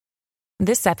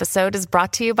This episode is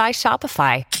brought to you by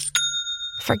Shopify.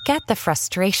 Forget the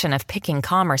frustration of picking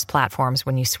commerce platforms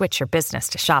when you switch your business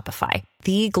to Shopify,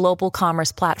 the global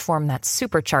commerce platform that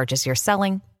supercharges your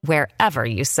selling wherever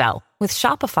you sell. With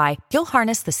Shopify, you'll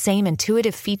harness the same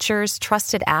intuitive features,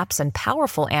 trusted apps, and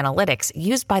powerful analytics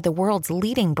used by the world's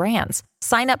leading brands.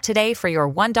 Sign up today for your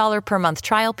 $1 per month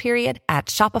trial period at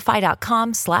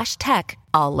shopify.com/tech,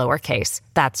 all lowercase.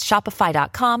 That's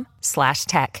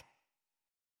shopify.com/tech.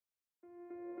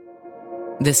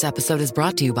 This episode is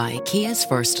brought to you by Kia's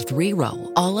first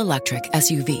three-row, all-electric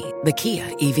SUV, the Kia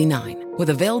EV9,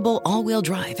 with available all-wheel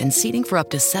drive and seating for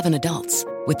up to 7 adults.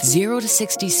 With 0 to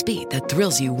 60 speed that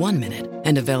thrills you 1 minute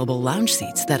and available lounge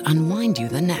seats that unwind you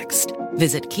the next.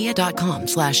 Visit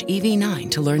kia.com/EV9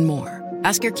 to learn more.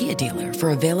 Ask your Kia dealer for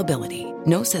availability.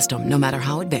 No system, no matter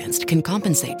how advanced, can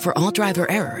compensate for all driver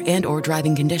error and or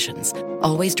driving conditions.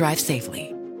 Always drive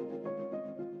safely.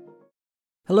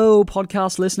 Hello,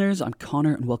 podcast listeners. I'm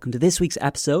Connor, and welcome to this week's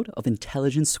episode of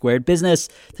Intelligence Squared Business.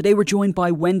 Today, we're joined by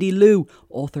Wendy Liu,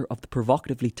 author of the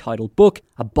provocatively titled book,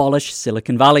 Abolish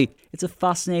Silicon Valley. It's a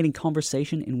fascinating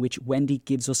conversation in which Wendy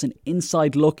gives us an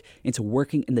inside look into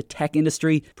working in the tech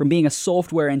industry, from being a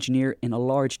software engineer in a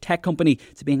large tech company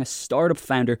to being a startup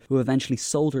founder who eventually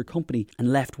sold her company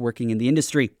and left working in the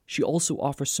industry. She also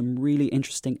offers some really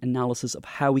interesting analysis of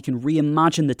how we can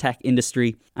reimagine the tech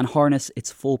industry and harness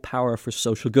its full power for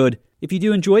social good. If you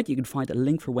do enjoy it, you can find a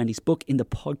link for Wendy's book in the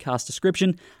podcast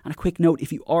description. And a quick note,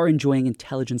 if you are enjoying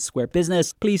Intelligence Squared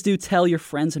Business, please do tell your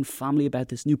friends and family about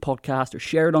this new podcast or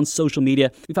share it on social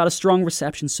media. We've had a strong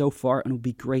reception so far, and it would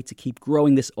be great to keep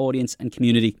growing this audience and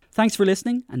community. Thanks for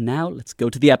listening, and now let's go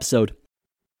to the episode.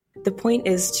 The point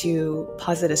is to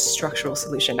posit a structural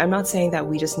solution. I'm not saying that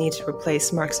we just need to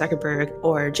replace Mark Zuckerberg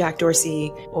or Jack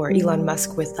Dorsey or Elon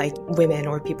Musk with like women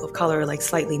or people of color, like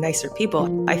slightly nicer people.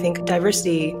 I think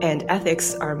diversity and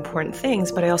ethics are important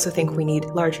things, but I also think we need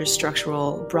larger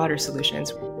structural, broader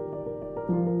solutions.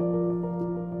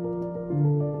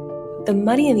 The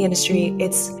money in the industry,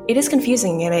 it is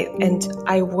confusing, and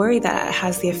I worry that it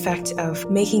has the effect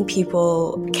of making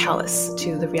people callous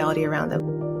to the reality around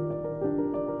them.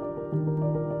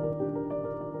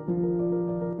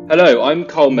 Hello, I'm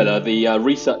Carl Miller, the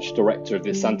Research Director of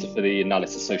the Centre for the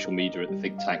Analysis of Social Media at the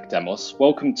think tank Demos.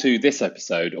 Welcome to this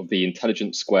episode of the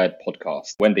Intelligence Squared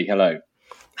podcast. Wendy, hello.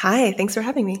 Hi, thanks for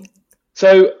having me.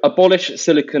 So, abolish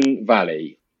Silicon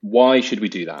Valley. Why should we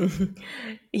do that?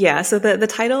 Yeah, so the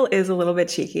title is a little bit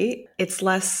cheeky. It's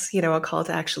less, a call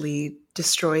to actually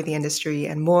destroy the industry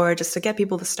and more just to get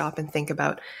people to stop and think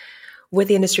about what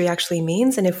the industry actually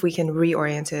means and if we can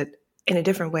reorient it in a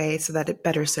different way so that it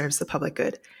better serves the public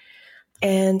good.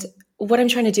 And what I'm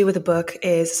trying to do with the book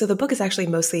is, so the book is actually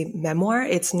mostly memoir.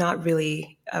 It's not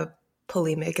really a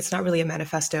polemic. It's not really a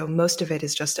manifesto. Most of it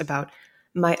is just about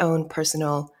my own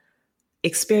personal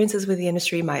experiences with the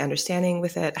industry, my understanding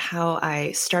with it, how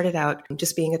I started out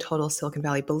just being a total Silicon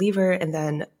Valley believer. And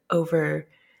then over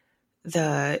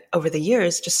the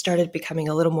years, just started becoming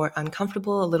a little more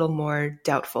uncomfortable, a little more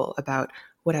doubtful about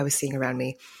what I was seeing around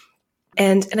me.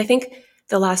 And I think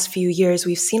the last few years,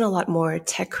 we've seen a lot more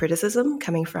tech criticism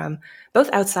coming from both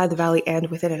outside the Valley and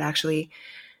within it, actually.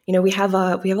 We have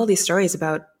all these stories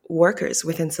about workers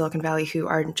within Silicon Valley who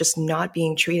are just not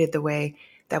being treated the way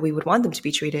that we would want them to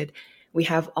be treated. We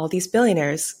have all these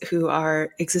billionaires who are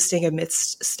existing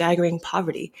amidst staggering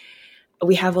poverty.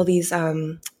 We have all these,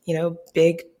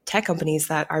 big tech companies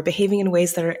that are behaving in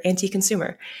ways that are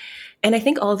anti-consumer. And I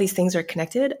think all of these things are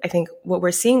connected. I think what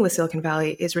we're seeing with Silicon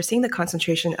Valley is we're seeing the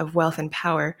concentration of wealth and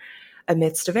power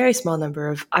amidst a very small number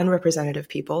of unrepresentative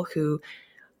people who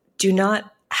do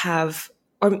not have,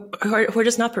 or who are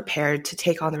just not prepared to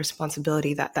take on the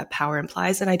responsibility that power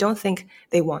implies. And I don't think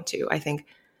they want to. I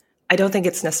don't think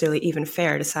it's necessarily even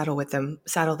fair to saddle them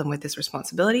with this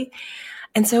responsibility.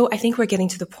 And so I think we're getting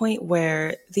to the point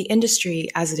where the industry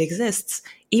as it exists,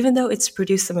 even though it's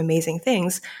produced some amazing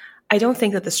things, I don't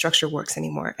think that the structure works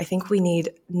anymore. I think we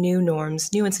need new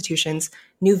norms, new institutions,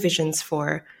 new visions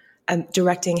for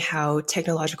directing how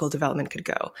technological development could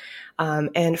go.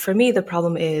 And for me, the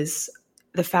problem is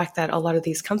the fact that a lot of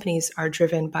these companies are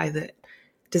driven by the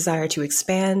desire to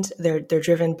expand. They're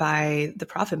driven by the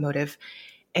profit motive.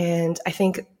 And I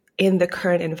think in the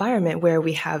current environment where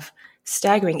we have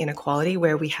staggering inequality,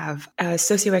 where we have a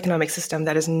socioeconomic system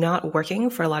that is not working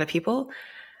for a lot of people,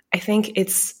 I think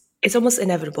it's almost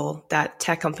inevitable that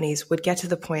tech companies would get to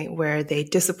the point where they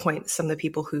disappoint some of the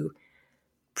people who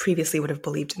previously would have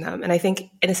believed in them. And I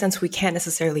think, in a sense, we can't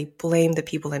necessarily blame the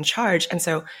people in charge. And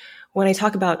so when I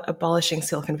talk about abolishing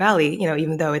Silicon Valley,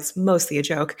 even though it's mostly a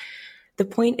joke, the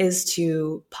point is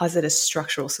to posit a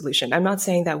structural solution. I'm not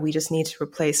saying that we just need to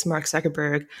replace Mark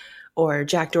Zuckerberg or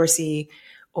Jack Dorsey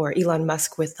or Elon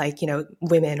Musk with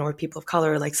women or people of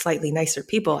color, like slightly nicer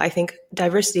people. I think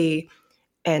diversity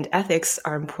and ethics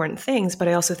are important things, but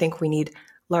I also think we need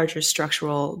larger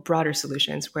structural, broader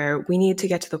solutions where we need to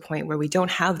get to the point where we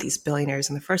don't have these billionaires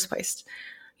in the first place.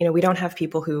 We don't have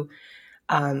people who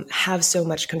have so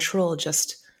much control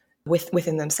just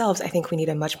within themselves. I think we need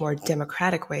a much more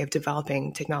democratic way of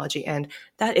developing technology. And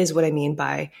that is what I mean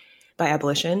by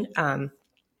abolition.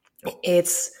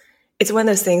 It's one of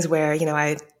those things where,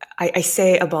 I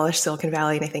say abolish Silicon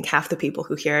Valley, and I think half the people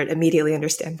who hear it immediately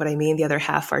understand what I mean. The other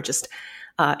half are just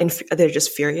they're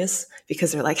just furious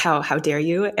because they're like, how dare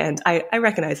you? And I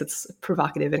recognize it's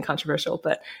provocative and controversial,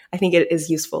 but I think it is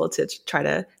useful to try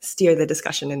to steer the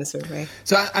discussion in a certain way.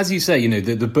 So as you say,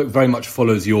 the book very much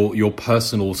follows your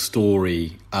personal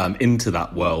story into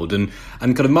that world, and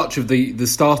kind of much of the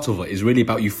start of it is really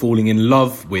about you falling in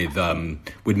love with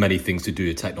many things to do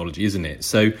with technology, isn't it?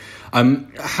 So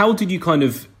how did you kind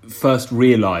of first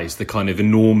realize the kind of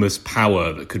enormous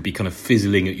power that could be kind of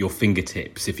fizzling at your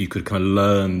fingertips if you could kind of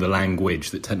learn the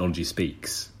language that technology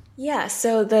speaks? Yeah,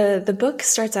 so the book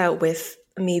starts out with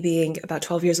me being about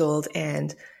 12 years old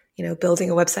and, building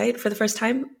a website for the first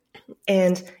time.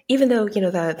 And even though,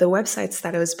 the websites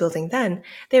that I was building then,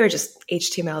 they were just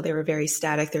HTML, they were very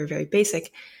static, they were very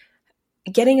basic.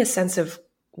 Getting a sense of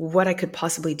what I could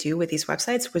possibly do with these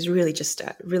websites was really just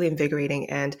really invigorating,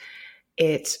 and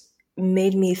it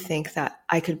made me think that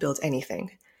I could build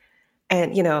anything.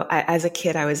 And, as a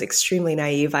kid, I was extremely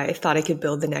naive. I thought I could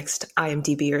build the next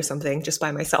IMDb or something just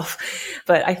by myself.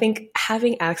 But I think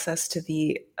having access to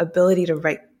the ability to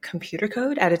write computer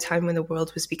code at a time when the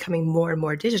world was becoming more and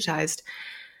more digitized,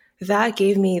 that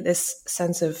gave me this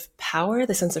sense of power,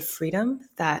 the sense of freedom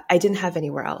that I didn't have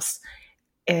anywhere else.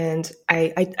 And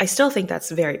I still think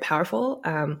that's very powerful.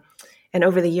 And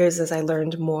over the years, as I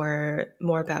learned more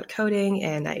about coding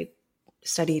and I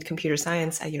studied computer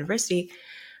science at university,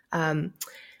 as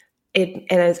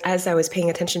I was paying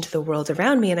attention to the world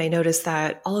around me, and I noticed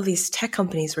that all of these tech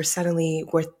companies were suddenly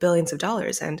worth billions of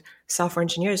dollars and software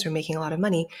engineers were making a lot of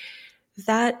money,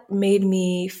 that made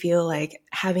me feel like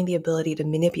having the ability to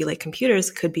manipulate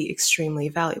computers could be extremely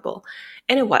valuable.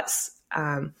 And it was.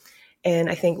 And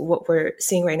I think what we're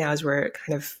seeing right now is we're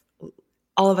kind of,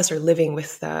 all of us are living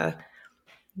with the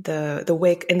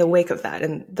wake of that,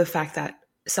 and the fact that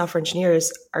software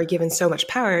engineers are given so much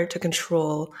power to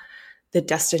control the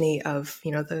destiny of,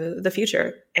 the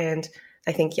future. And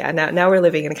I think, now we're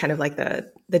living in kind of like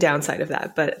the downside of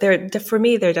that. But for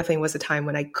me, there definitely was a time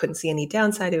when I couldn't see any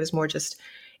downside. It was more just,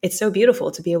 it's so beautiful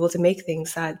to be able to make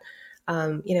things that,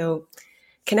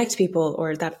 connect people,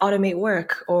 or that automate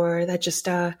work, or that just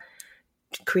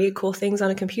create cool things on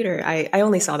a computer. I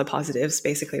only saw the positives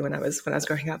basically when I was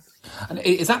growing up. And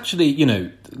it's actually,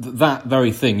 that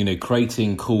very thing,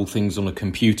 creating cool things on a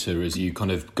computer as you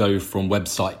kind of go from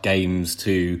website games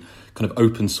to kind of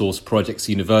open source projects at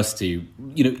university,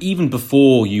 even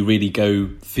before you really go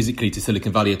physically to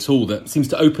Silicon Valley at all, that seems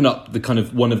to open up the kind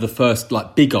of one of the first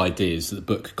like big ideas that the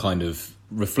book kind of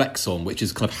reflects on, which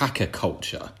is kind of hacker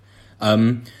culture.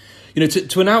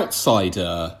 To an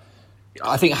outsider,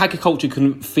 I think hacker culture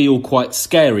can feel quite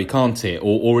scary, can't it?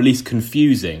 Or at least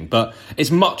confusing, but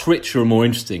it's much richer and more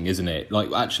interesting, isn't it? Like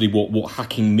actually what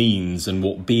hacking means and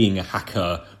what being a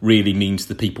hacker really means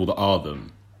to the people that are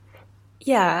them.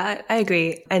 Yeah, I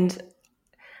agree. And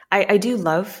I do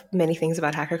love many things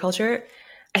about hacker culture.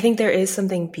 I think there is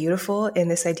something beautiful in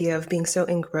this idea of being so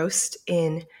engrossed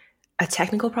in a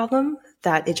technical problem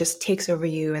that it just takes over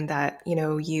you, and that,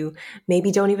 you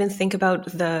maybe don't even think about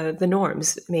the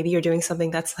norms. Maybe you're doing something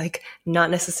that's like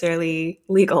not necessarily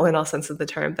legal in all sense of the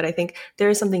term. But I think there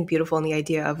is something beautiful in the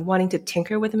idea of wanting to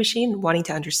tinker with a machine, wanting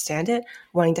to understand it,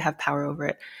 wanting to have power over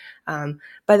it.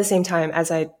 But at the same time,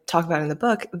 as I talk about in the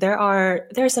book, there are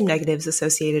some negatives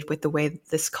associated with the way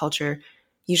this culture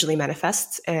usually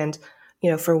manifests. And,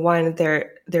 for one,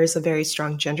 there's a very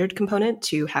strong gendered component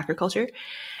to hacker culture.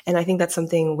 And I think that's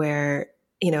something where,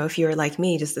 if you're like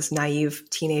me, just this naive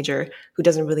teenager who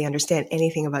doesn't really understand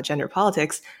anything about gender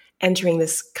politics, entering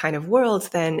this kind of world,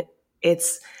 then it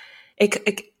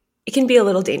can be a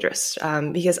little dangerous,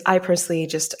 because I personally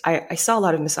I saw a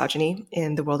lot of misogyny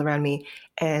in the world around me,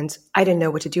 and I didn't know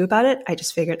what to do about it. I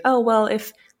just figured, oh, well,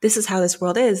 if this is how this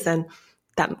world is, then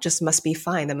that just must be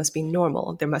fine. That must be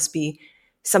normal. There must be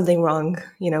something wrong,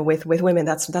 with women.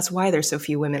 That's why there's so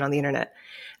few women on the internet.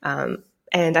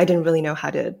 And I didn't really know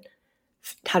how to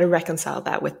reconcile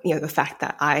that with, the fact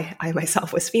that I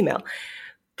myself was female.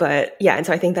 But yeah, and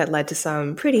so I think that led to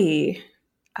some pretty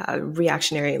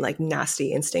reactionary, like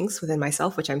nasty instincts within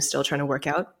myself, which I'm still trying to work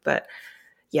out. But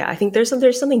yeah, I think there's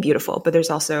something beautiful, but there's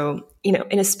also,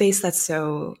 in a space that's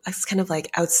kind of like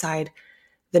outside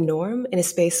the norm, in a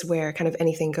space where kind of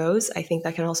anything goes, I think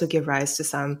that can also give rise to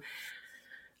some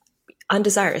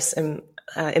undesirous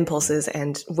impulses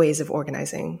and ways of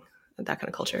organizing that kind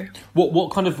of culture.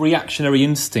 What kind of reactionary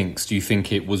instincts do you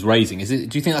think it was raising? Do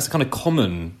you think that's a kind of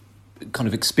common kind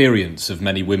of experience of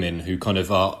many women who kind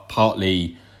of are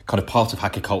partly kind of part of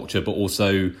hacker culture, but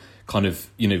also kind of,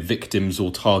 victims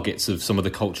or targets of some of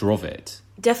the culture of it?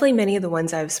 Definitely many of the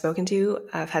ones I've spoken to,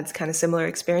 I've had kind of similar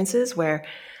experiences where,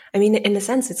 I mean, in a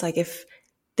sense, it's like if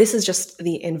this is just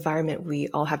the environment we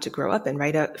all have to grow up in,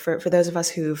 right? For those of us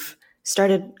who've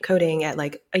started coding at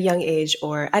like a young age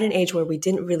or at an age where we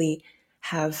didn't really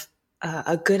have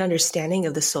a good understanding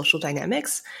of the social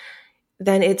dynamics,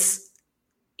 then it's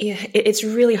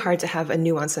really hard to have a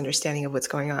nuanced understanding of what's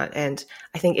going on. And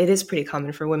I think it is pretty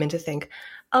common for women to think,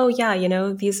 oh yeah,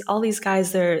 all these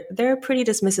guys, they're pretty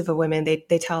dismissive of women.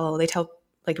 They tell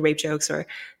like rape jokes, or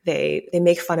they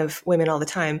make fun of women all the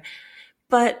time.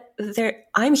 But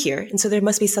I'm here, and so there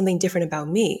must be something different about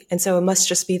me. And so it must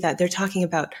just be that they're talking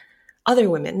about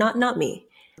other women, not me.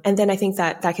 And then I think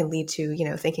that can lead to,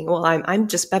 thinking, well, I'm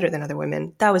just better than other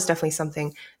women. That was definitely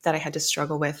something that I had to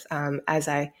struggle with as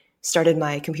I started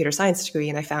my computer science degree,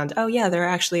 and I found, oh yeah, there are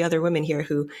actually other women here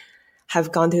who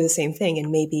have gone through the same thing,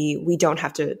 and maybe we don't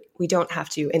have to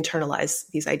internalize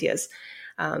these ideas.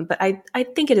 But I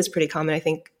think it is pretty common. I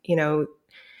think,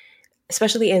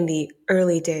 especially in the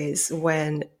early days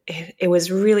when it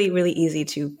was really, really easy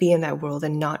to be in that world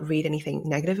and not read anything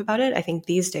negative about it. I think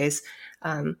these days,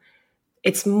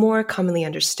 it's more commonly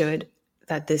understood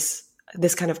that this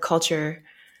kind of culture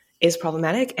is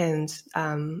problematic, and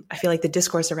I feel like the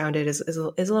discourse around it is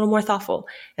a little more thoughtful.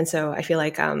 And so I feel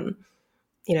like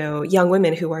young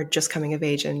women who are just coming of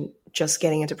age and just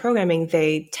getting into programming,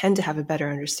 they tend to have a better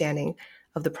understanding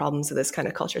of the problems of this kind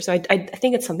of culture. So I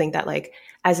think it's something that, like,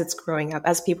 as it's growing up,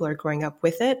 as people are growing up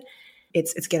with it,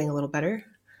 it's getting a little better.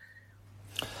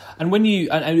 And when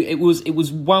it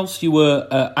was whilst you were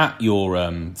at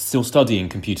your still studying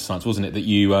computer science, wasn't it, that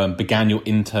you began your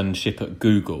internship at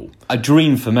Google? A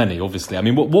dream for many, obviously. I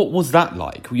mean, what was that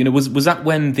like? Was that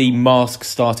when the mask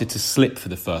started to slip for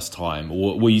the first time,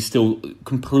 or were you still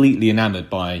completely enamored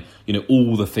by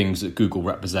all the things that Google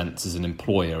represents as an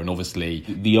employer, and obviously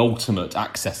the ultimate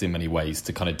access in many ways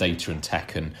to kind of data and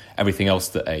tech and everything else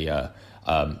that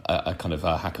a kind of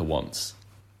a hacker wants?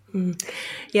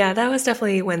 Yeah, that was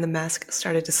definitely when the mask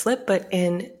started to slip, but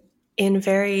in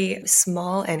very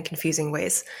small and confusing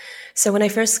ways. So when I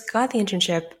first got the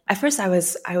internship, at first I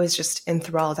was just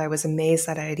enthralled. I was amazed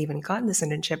that I had even gotten this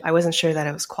internship. I wasn't sure that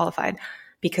I was qualified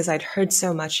because I'd heard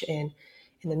so much in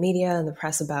the media and the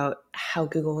press about how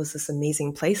Google was this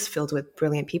amazing place filled with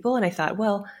brilliant people. And I thought,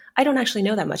 well, I don't actually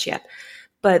know that much yet.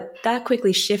 But that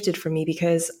quickly shifted for me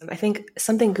because I think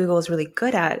something Google is really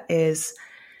good at is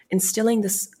instilling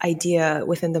this idea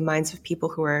within the minds of people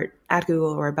who are at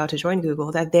Google or about to join Google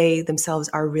that they themselves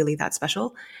are really that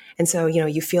special. And so,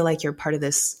 you feel like you're part of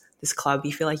this club.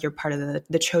 You feel like you're part of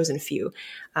the chosen few.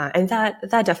 And that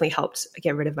definitely helped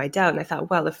get rid of my doubt. And I thought,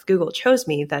 well, if Google chose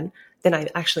me, then I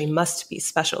actually must be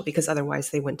special because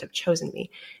otherwise they wouldn't have chosen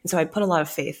me. And so I put a lot of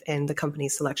faith in the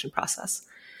company's selection process.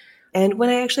 And when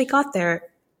I actually got there,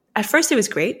 at first it was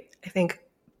great. I think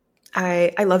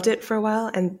I loved it for a while,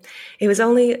 and it was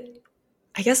only,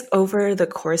 I guess, over the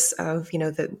course of,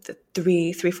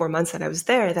 the 4 months that I was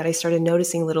there that I started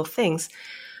noticing little things,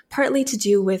 partly to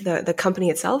do with the company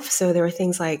itself. So there were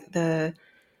things like the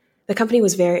company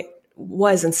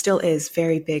was and still is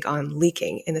very big on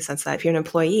leaking, in the sense that if you're an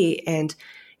employee and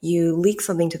you leak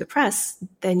something to the press,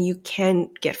 then you can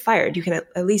get fired. You can,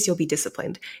 at least you'll be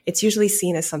disciplined. It's usually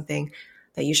seen as something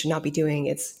that you should not be doing.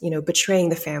 It's, betraying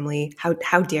the family.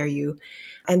 How dare you?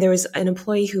 And there was an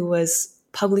employee who was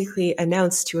publicly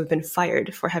announced to have been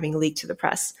fired for having leaked to the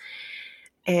press.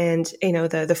 And,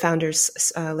 the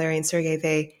founders, Larry and Sergey,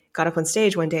 they got up on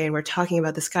stage one day and were talking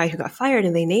about this guy who got fired,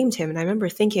 and they named him. And I remember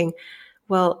thinking,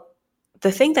 well,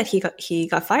 the thing that he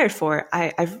got fired for,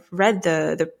 I've read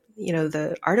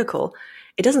the article.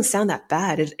 It doesn't sound that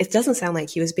bad. It doesn't sound like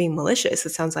he was being malicious.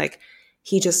 It sounds like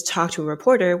he just talked to a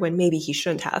reporter when maybe he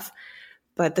shouldn't have.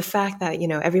 But the fact that,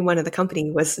 everyone in the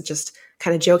company was just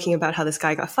kind of joking about how this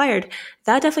guy got fired,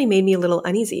 that definitely made me a little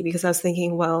uneasy because I was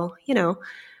thinking, well,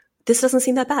 this doesn't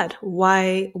seem that bad.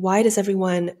 Why does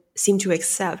everyone seem to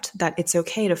accept that it's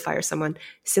okay to fire someone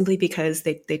simply because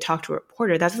they talk to a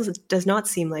reporter? That does not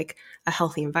seem like a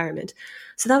healthy environment.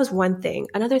 So that was one thing.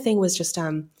 Another thing was just,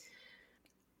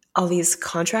 all these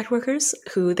contract workers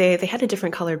who they had a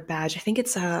different colored badge. I think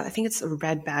it's a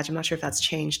red badge. I'm not sure if that's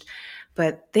changed,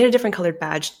 but they had a different colored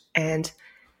badge, and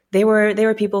they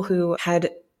were people who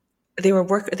they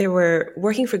were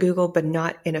working for Google, but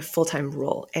not in a full-time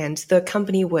role. And the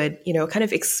company would, kind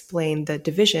of explain the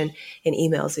division in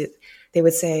emails. They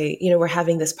would say, we're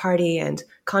having this party and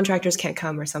contractors can't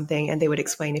come or something. And they would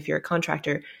explain, if you're a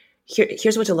contractor,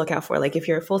 here's what to look out for. Like, if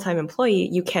you're a full-time employee,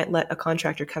 you can't let a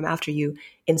contractor come after you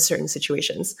in certain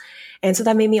situations. And so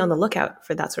that made me on the lookout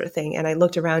for that sort of thing. And I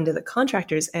looked around at the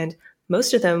contractors, and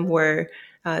most of them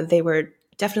they were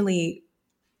definitely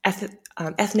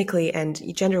ethnically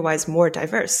and gender-wise more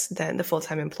diverse than the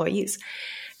full-time employees.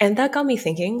 And that got me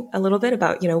thinking a little bit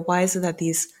about, why is it that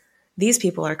these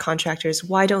people are contractors?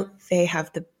 Why don't they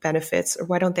have the benefits, or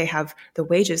why don't they have the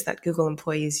wages that Google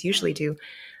employees usually do?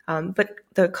 But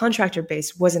the contractor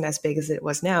base wasn't as big as it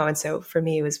was now. And so for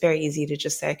me, it was very easy to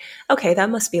just say, okay, that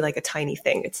must be like a tiny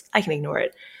thing. I can ignore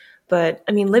it. But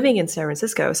I mean, living in San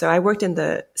Francisco, so I worked in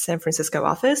the San Francisco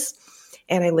office,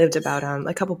 and I lived about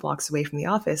a couple blocks away from the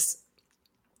office.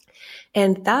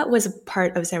 And that was a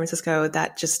part of San Francisco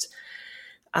that just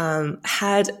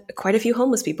had quite a few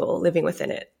homeless people living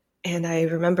within it. And I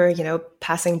remember,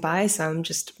 passing by some,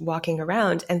 just walking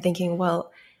around and thinking,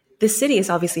 well, this city is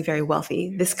obviously very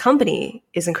wealthy. This company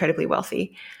is incredibly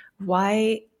wealthy.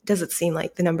 Why does it seem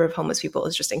like the number of homeless people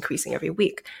is just increasing every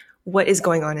week? What is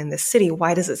going on in this city?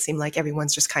 Why does it seem like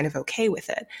everyone's just kind of okay with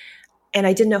it? And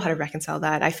I didn't know how to reconcile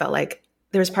that. I felt like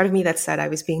there was part of me that said I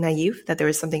was being naive, that there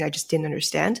was something I just didn't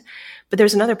understand. But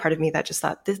there's another part of me that just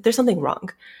thought there's something wrong,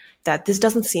 that this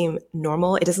doesn't seem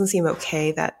normal. It doesn't seem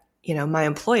okay that, my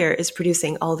employer is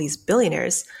producing all these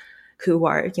billionaires who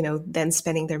are, then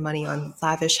spending their money on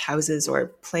lavish houses or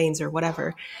planes or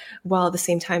whatever, while at the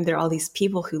same time, there are all these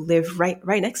people who live right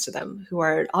next to them who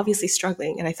are obviously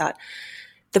struggling. And I thought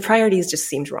the priorities just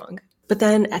seemed wrong. But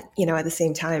then, at the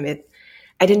same time,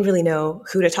 I didn't really know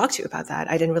who to talk to about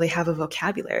that. I didn't really have a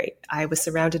vocabulary. I was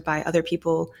surrounded by other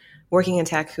people working in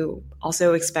tech who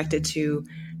also expected to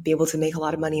be able to make a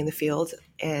lot of money in the field,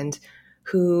 and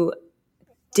who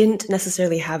didn't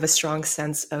necessarily have a strong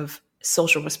sense of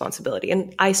social responsibility.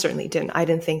 And I certainly didn't. I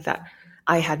didn't think that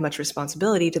I had much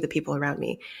responsibility to the people around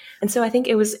me. And so I think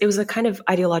it was a kind of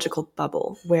ideological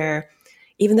bubble where,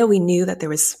 even though we knew that there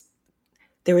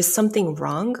was something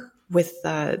wrong with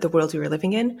the world we were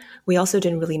living in, we also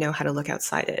didn't really know how to look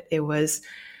outside it. It was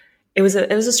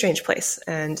a strange place.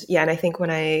 And yeah, and I think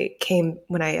when I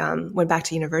went back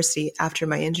to university after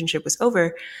my internship was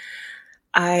over,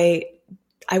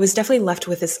 I was definitely left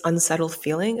with this unsettled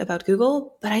feeling about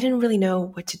Google, but I didn't really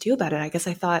know what to do about it. I guess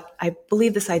I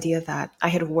believed this idea that I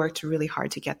had worked really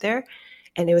hard to get there,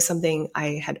 and it was something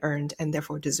I had earned and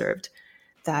therefore deserved.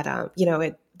 That,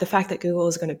 the fact that Google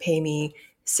is going to pay me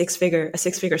a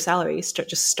six-figure salary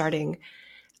just starting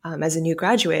as a new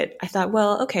graduate, I thought,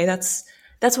 well, okay, that's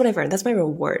what I've earned. That's my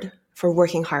reward for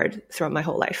working hard throughout my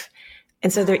whole life.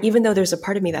 And so even though there's a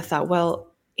part of me that thought, well,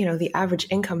 the average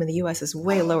income in the US is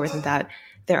way lower than that.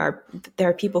 There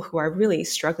are people who are really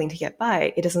struggling to get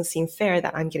by. It doesn't seem fair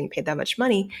that I'm getting paid that much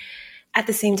money. At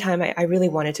the same time, I really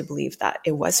wanted to believe that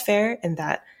it was fair, and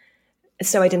that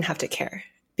so I didn't have to care,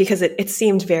 because it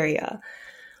seemed very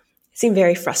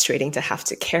frustrating to have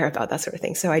to care about that sort of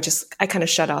thing. So I kind of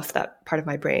shut off that part of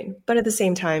my brain. But at the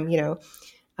same time,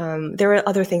 there were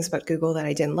other things about Google that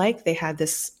I didn't like. They had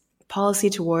this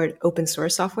policy toward open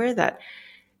source software that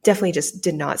definitely just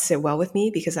did not sit well with me,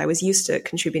 because I was used to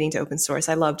contributing to open source.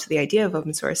 I loved the idea of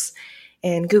open source.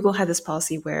 And Google had this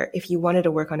policy where if you wanted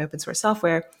to work on open source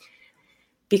software,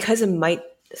 because it might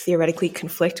theoretically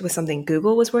conflict with something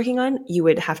Google was working on, you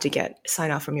would have to get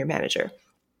sign off from your manager.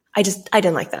 I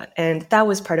didn't like that. And that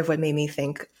was part of what made me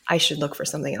think I should look for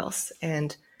something else.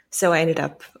 And so I ended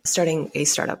up starting a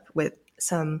startup with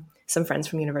some friends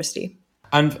from university.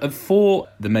 And for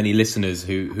the many listeners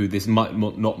who this might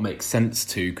not make sense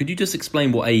to, could you just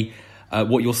explain what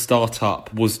your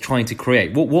startup was trying to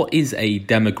create? What is a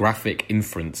demographic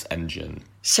inference engine?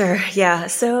 Sure, yeah.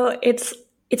 So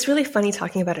it's really funny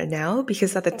talking about it now,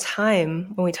 because at the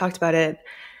time when we talked about it,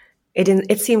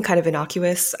 it seemed kind of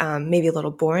innocuous, maybe a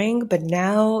little boring. But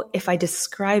now, if I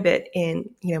describe it in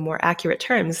more accurate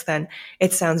terms, then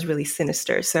it sounds really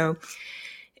sinister. So,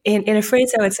 in a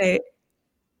phrase, I would say.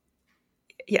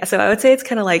 Yeah, so I would say it's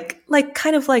kind of like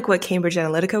what Cambridge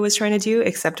Analytica was trying to do,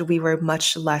 except we were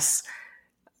much less.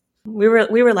 We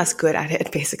were less good at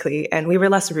it, basically, and we were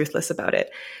less ruthless about it.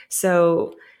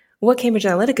 So what Cambridge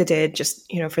Analytica did,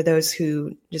 just for those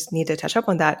who just need to touch up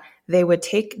on that, they would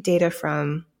take data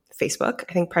from Facebook,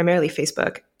 I think primarily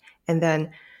Facebook, and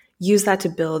then use that to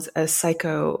build a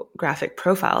psychographic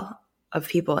profile of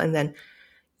people, and then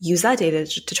use that data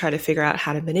to try to figure out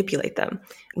how to manipulate them,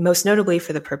 most notably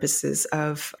for the purposes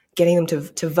of getting them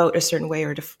to vote a certain way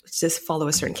or to just follow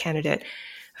a certain candidate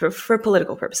for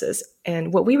political purposes.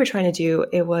 And what we were trying to do,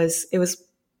 it was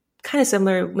kind of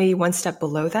similar, maybe one step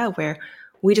below that, where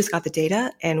we just got the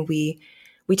data and we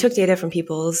took data from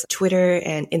people's Twitter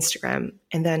and Instagram,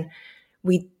 and then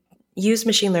we used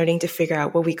machine learning to figure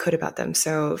out what we could about them.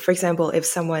 So, for example, if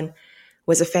someone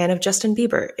was a fan of Justin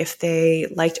Bieber, if they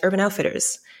liked Urban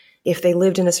Outfitters, if they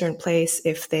lived in a certain place,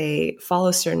 if they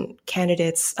follow certain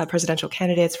candidates, presidential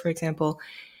candidates, for example,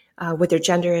 what their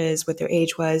gender is, what their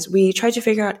age was, we tried to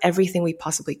figure out everything we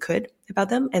possibly could about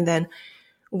them. And then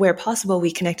where possible,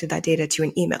 we connected that data to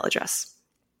an email address.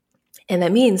 And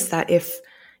that means that if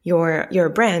you're a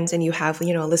brand and you have,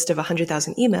 a list of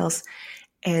 100,000 emails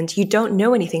and you don't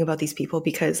know anything about these people,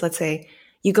 because let's say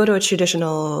you go to a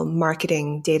traditional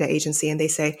marketing data agency and they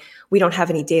say, we don't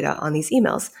have any data on these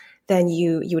emails, then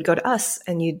you would go to us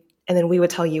and then we would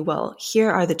tell you, well,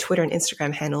 here are the Twitter and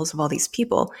Instagram handles of all these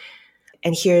people,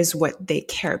 and here's what they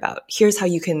care about. Here's how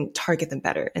you can target them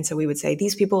better. And so we would say,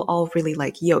 these people all really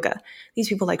like yoga. These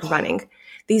people like running.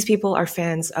 These people are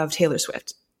fans of Taylor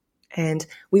Swift. And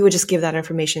we would just give that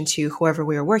information to whoever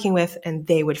we were working with, and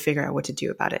they would figure out what to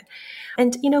do about it.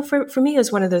 And, for me, it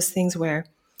was one of those things where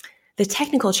the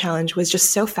technical challenge was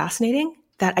just so fascinating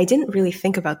that I didn't really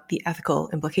think about the ethical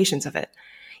implications of it.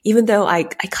 Even though I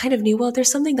kind of knew, well,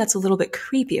 there's something that's a little bit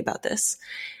creepy about this.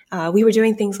 We were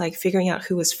doing things like figuring out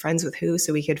who was friends with who,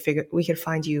 so we could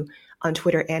find you on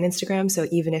Twitter and Instagram. So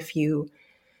even if you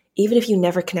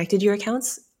never connected your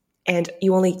accounts and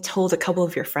you only told a couple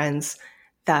of your friends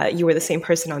that you were the same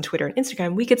person on Twitter and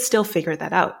Instagram, we could still figure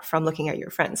that out from looking at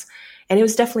your friends. And it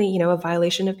was definitely, a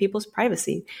violation of people's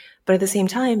privacy. But at the same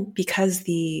time, because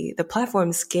the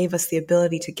platforms gave us the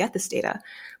ability to get this data,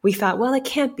 we thought, well, it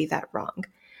can't be that wrong.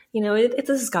 This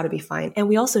has got to be fine. And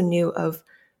we also knew of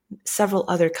several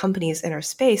other companies in our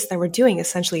space that were doing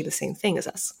essentially the same thing as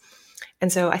us.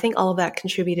 And so I think all of that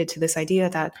contributed to this idea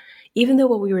that even though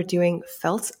what we were doing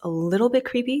felt a little bit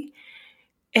creepy,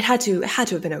 it had to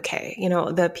have been okay.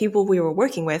 The people we were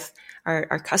working with,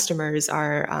 our customers,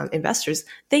 our investors,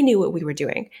 they knew what we were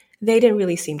doing. They didn't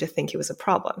really seem to think it was a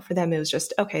problem. For them, it was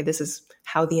just, okay, this is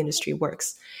how the industry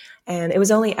works. And it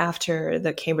was only after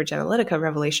the Cambridge Analytica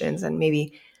revelations and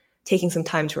maybe taking some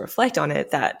time to reflect on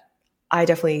it that I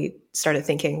definitely started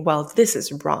thinking, well, this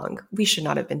is wrong. We should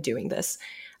not have been doing this.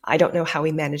 I don't know how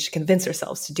we managed to convince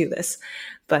ourselves to do this.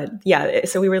 But yeah,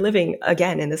 so we were living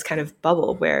again in this kind of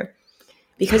bubble where,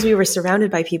 because we were surrounded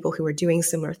by people who were doing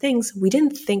similar things, we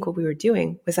didn't think what we were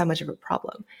doing was that much of a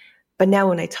problem. But now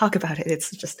when I talk about it,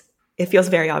 it feels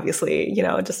very obviously,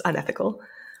 just unethical.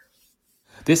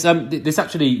 This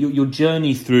actually, your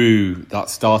journey through that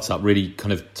startup really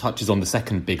kind of touches on the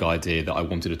second big idea that I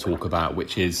wanted to talk about,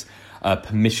 which is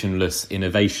permissionless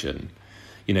innovation.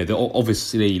 There are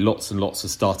obviously lots and lots of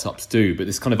startups do, but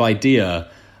this kind of idea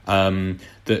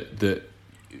that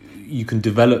you can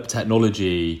develop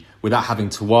technology without having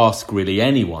to ask really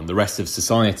anyone, the rest of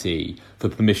society, for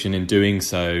permission in doing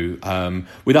so,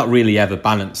 without really ever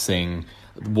balancing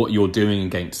what you're doing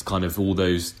against kind of all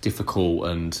those difficult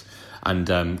and kind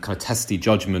of testy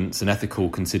judgments and ethical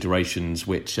considerations,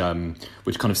 which kind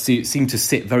of seem to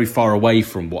sit very far away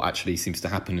from what actually seems to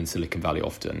happen in Silicon Valley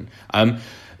often.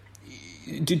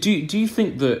 Do you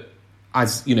think that,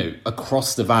 as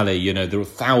across the valley, there are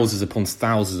thousands upon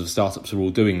thousands of startups who are all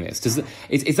doing this?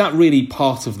 Is that really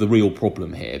part of the real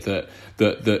problem here?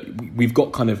 That we've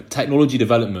got kind of technology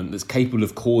development that's capable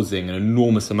of causing an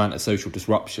enormous amount of social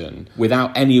disruption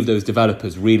without any of those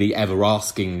developers really ever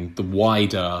asking the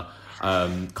wider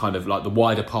kind of like the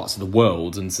wider parts of the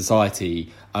world and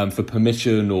society for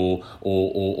permission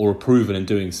or approval in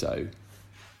doing so?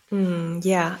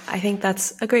 Yeah, I think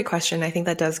that's a great question. I think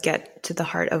that does get to the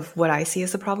heart of what I see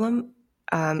as the problem.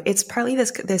 It's partly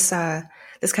this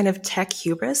kind of tech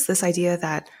hubris, this idea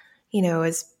that,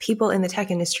 as people in the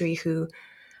tech industry who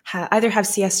either have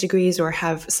CS degrees or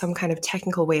have some kind of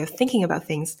technical way of thinking about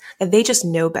things, that they just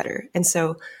know better. And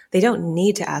so they don't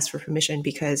need to ask for permission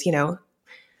because,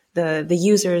 the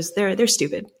users, they're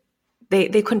stupid.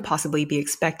 They couldn't possibly be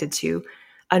expected to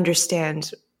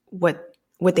understand what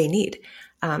they need.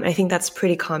 I think that's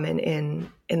pretty common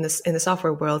in the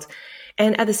software world.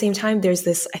 And at the same time, there's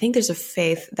a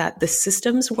faith that the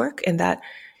systems work, and that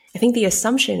I think the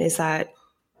assumption is that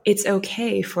it's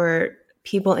okay for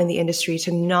people in the industry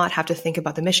to not have to think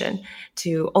about the mission,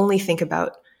 to only think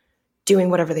about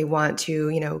doing whatever they want,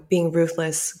 to, being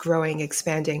ruthless, growing,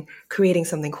 expanding, creating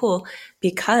something cool,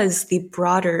 because the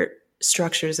broader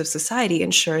structures of society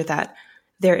ensure that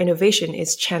their innovation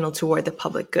is channeled toward the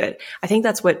public good. I think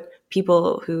that's what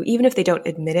people who, even if they don't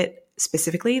admit it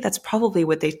specifically, that's probably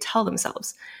what they tell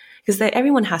themselves. Because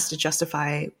everyone has to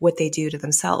justify what they do to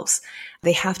themselves.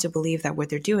 They have to believe that what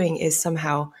they're doing is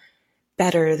somehow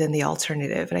better than the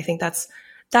alternative. And I think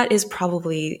that is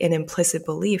probably an implicit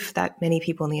belief that many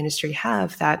people in the industry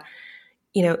have, that,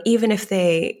 even if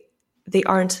they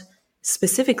aren't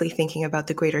specifically thinking about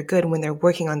the greater good when they're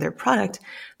working on their product,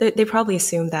 they probably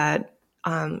assume that,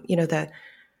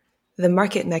 the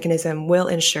market mechanism will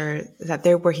ensure that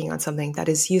they're working on something that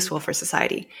is useful for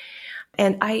society.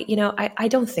 And I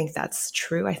don't think that's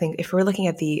true. I think if we're looking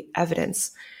at the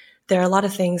evidence, there are a lot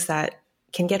of things that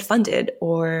can get funded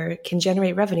or can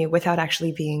generate revenue without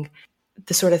actually being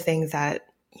the sort of thing that,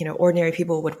 ordinary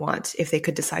people would want if they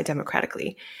could decide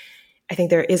democratically. I think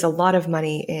there is a lot of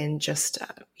money in just,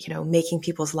 making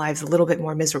people's lives a little bit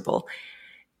more miserable.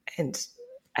 And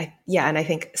I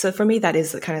think, so for me, that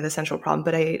is kind of the central problem.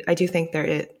 But I do think there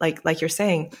is, like you're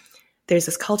saying, there's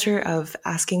this culture of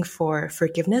asking for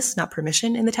forgiveness, not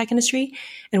permission in the tech industry.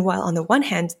 And while on the one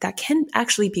hand, that can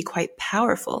actually be quite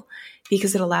powerful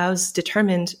because it allows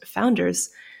determined founders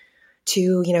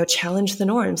to, challenge the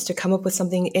norms, to come up with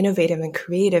something innovative and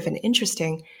creative and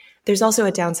interesting. There's also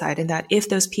a downside in that if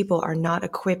those people are not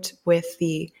equipped with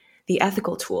the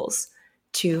ethical tools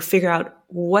to figure out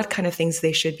what kind of things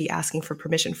they should be asking for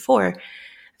permission for,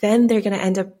 then they're going to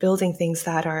end up building things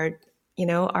that are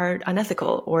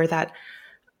unethical or that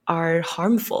are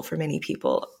harmful for many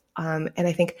people. And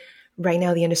I think right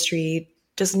now the industry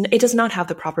does not have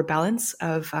the proper balance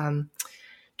of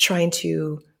trying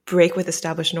to break with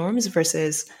established norms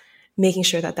versus making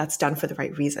sure that that's done for the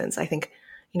right reasons. I think,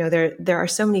 there are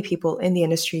so many people in the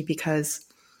industry because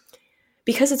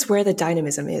it's where the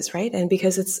dynamism is, right? And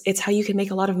because it's how you can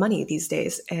make a lot of money these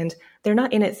days. And they're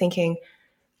not in it thinking,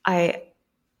 I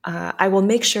will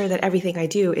make sure that everything I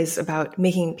do is about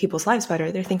making people's lives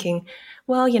better. They're thinking,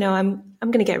 well, I'm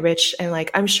going to get rich and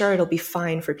I'm sure it'll be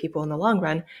fine for people in the long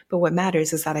run. But what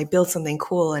matters is that I build something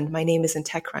cool and my name is in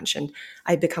TechCrunch and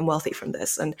I become wealthy from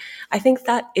this. And I think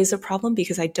that is a problem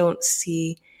because I don't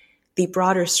see the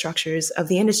broader structures of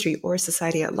the industry or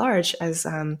society at large as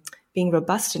being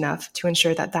robust enough to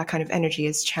ensure that that kind of energy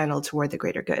is channeled toward the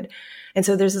greater good. And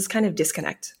so there's this kind of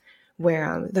disconnect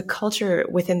where the culture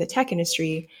within the tech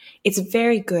industry, it's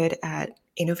very good at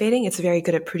innovating. It's very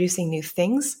good at producing new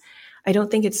things. I don't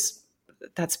think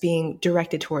that's being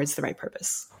directed towards the right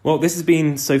purpose. Well, this has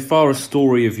been so far a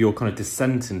story of your kind of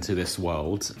descent into this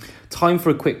world. Time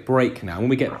for a quick break now. When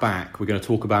we get back, we're going to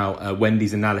talk about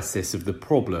Wendy's analysis of the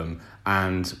problem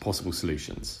and possible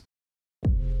solutions.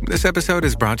 This episode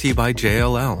is brought to you by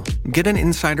JLL. Get an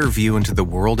insider view into the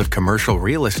world of commercial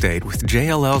real estate with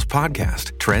JLL's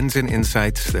podcast, Trends and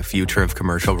Insights, the Future of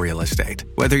Commercial Real Estate.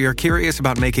 Whether you're curious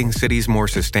about making cities more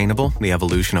sustainable, the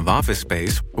evolution of office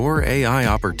space, or AI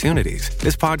opportunities,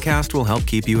 this podcast will help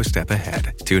keep you a step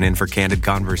ahead. Tune in for candid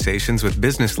conversations with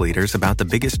business leaders about the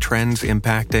biggest trends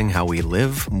impacting how we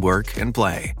live, work, and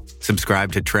play.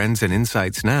 Subscribe to Trends and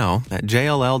Insights now at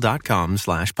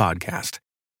jll.com/podcast.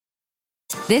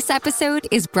 This episode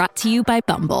is brought to you by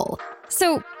Bumble.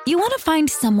 So, you want to find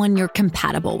someone you're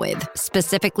compatible with,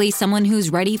 specifically someone who's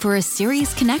ready for a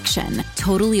serious connection,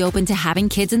 totally open to having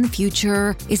kids in the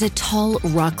future, is a tall,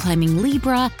 rock-climbing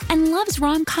Libra, and loves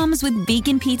rom-coms with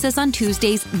vegan pizzas on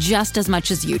Tuesdays just as much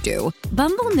as you do.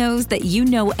 Bumble knows that you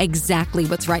know exactly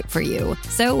what's right for you.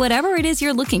 So whatever it is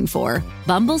you're looking for,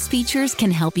 Bumble's features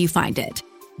can help you find it.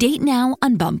 Date now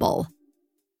on Bumble.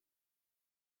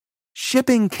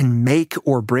 Shipping can make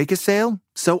or break a sale,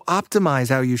 so optimize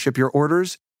how you ship your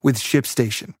orders with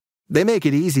ShipStation. They make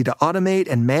it easy to automate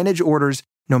and manage orders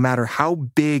no matter how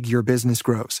big your business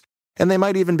grows. And they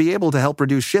might even be able to help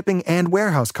reduce shipping and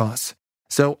warehouse costs.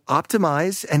 So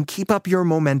optimize and keep up your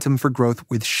momentum for growth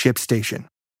with ShipStation.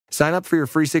 Sign up for your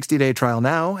free 60-day trial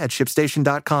now at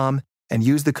ShipStation.com and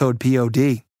use the code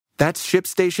POD. That's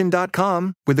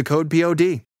ShipStation.com with the code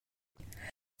POD.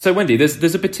 So, Wendy,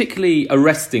 there's a particularly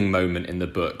arresting moment in the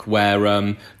book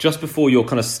where just before your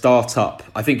kind of startup,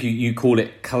 I think you call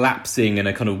it collapsing in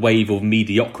a kind of wave of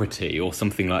mediocrity or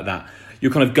something like that,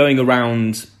 you're kind of going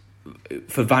around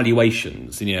for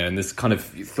valuations, and there's kind of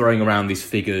throwing around these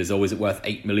figures, oh, is it worth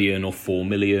 8 million or 4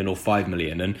 million or 5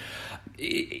 million? And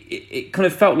it kind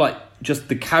of felt like just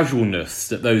the casualness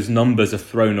that those numbers are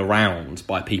thrown around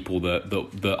by people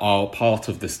that are part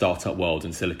of the startup world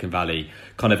in Silicon Valley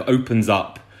kind of opens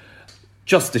up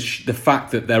just the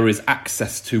fact that there is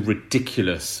access to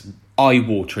ridiculous,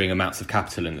 eye-watering amounts of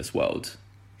capital in this world.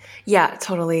 Yeah,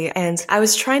 totally. And I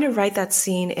was trying to write that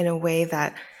scene in a way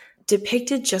that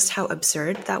depicted just how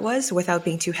absurd that was without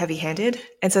being too heavy-handed.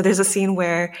 And so there's a scene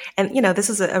where, and this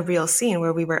is a real scene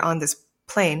where we were on this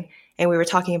plane and we were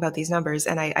talking about these numbers.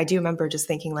 And I do remember just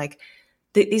thinking like,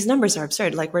 these numbers are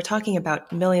absurd. Like we're talking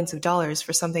about millions of dollars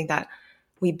for something that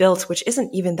we built, which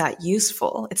isn't even that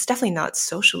useful. It's definitely not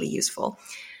socially useful,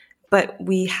 but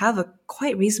we have a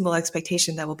quite reasonable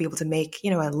expectation that we'll be able to make,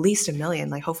 at least $1 million,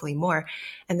 like hopefully more.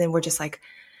 And then we're just like,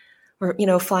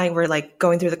 we're, flying, we're like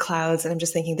going through the clouds. And I'm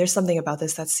just thinking there's something about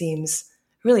this that seems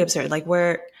really absurd. Like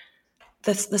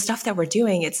the stuff that we're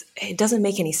doing, it doesn't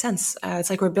make any sense. It's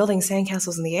like we're building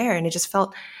sandcastles in the air, and it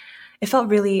felt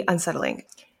really unsettling.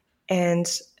 And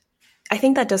I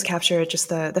think that does capture just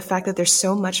the fact that there's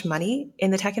so much money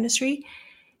in the tech industry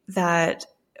that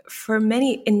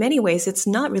in many ways, it's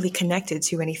not really connected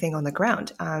to anything on the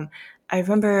ground. I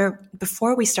remember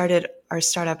before we started our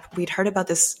startup, we'd heard about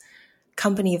this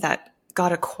company that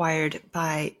got acquired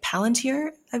by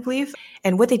Palantir, I believe.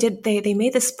 And what they did, they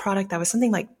made this product that was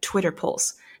something like Twitter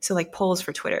polls. So like polls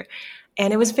for Twitter.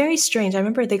 And it was very strange. I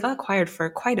remember they got acquired for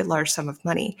quite a large sum of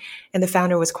money. And the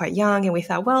founder was quite young. And we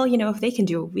thought, well, if they can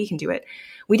do it, we can do it.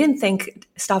 We didn't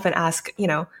stop and ask,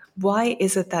 why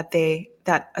is it that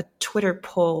a Twitter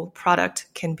poll product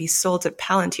can be sold to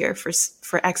Palantir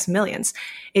for X millions?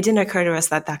 It didn't occur to us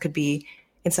that could be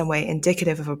in some way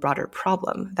indicative of a broader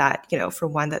problem, that, for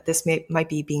one, that this might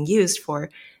be being used for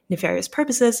nefarious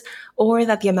purposes, or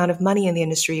that the amount of money in the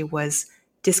industry was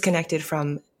disconnected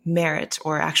from merit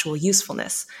or actual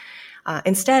usefulness.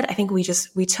 Instead, I think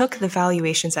we took the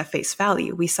valuations at face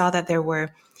value. We saw that there were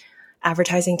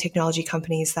advertising technology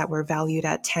companies that were valued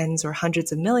at tens or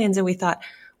hundreds of millions, and we thought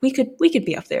we could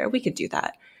be up there. We could do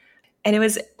that. And it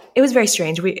was very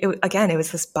strange. It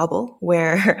was this bubble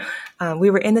where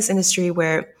we were in this industry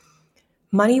where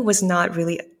money was not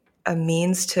really a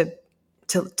means to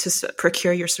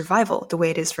procure your survival the way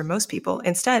it is for most people.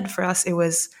 Instead, for us, it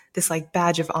was this like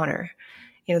badge of honor.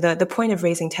 The point of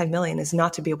raising 10 million is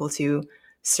not to be able to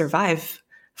survive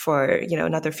for,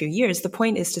 another few years. The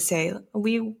point is to say,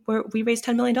 we raised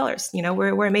 $10 million.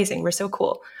 We're amazing. We're so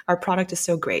cool. Our product is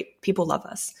so great. People love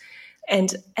us.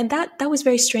 And that was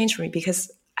very strange for me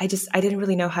because I didn't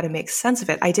really know how to make sense of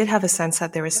it. I did have a sense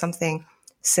that there was something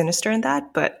sinister in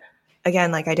that, but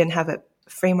again, like I didn't have a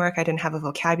framework. I didn't have a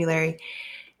vocabulary.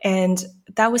 And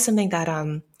that was something that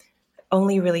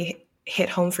only really hit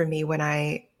home for me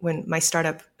when my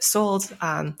startup sold,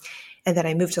 and then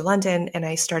I moved to London and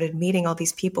I started meeting all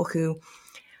these people who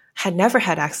had never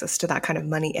had access to that kind of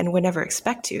money and would never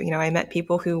expect to. I met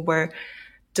people who were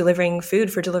delivering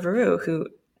food for Deliveroo, who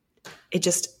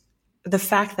the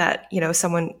fact that,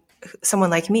 someone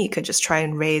like me could just try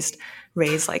and raise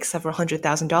like several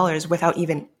 $100,000 without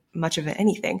even much of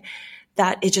anything,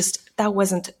 it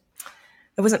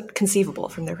wasn't conceivable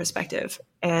from their perspective.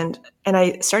 And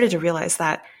I started to realize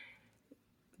that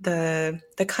the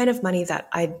kind of money that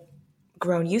I'd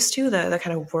grown used to, the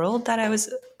kind of world that I was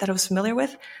familiar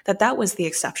with, that was the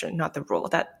exception, not the rule,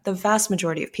 that the vast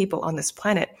majority of people on this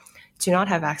planet do not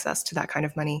have access to that kind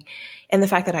of money. And the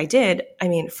fact that I did,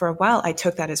 for a while, I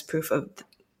took that as proof of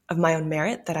my own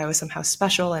merit, that I was somehow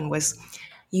special and was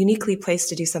uniquely placed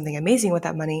to do something amazing with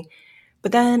that money.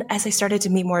 But then as I started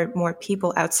to meet more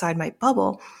people outside my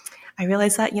bubble, I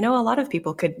realized that, a lot of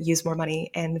people could use more money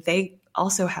and they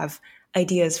also have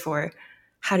ideas for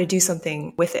how to do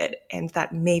something with it. And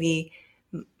that maybe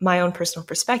my own personal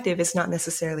perspective is not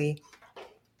necessarily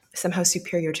somehow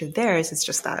superior to theirs. It's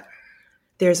just that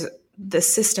there's the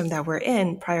system that we're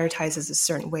in prioritizes a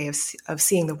certain way of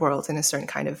seeing the world in a certain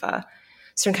kind of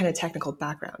technical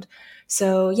background.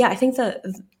 So yeah, I think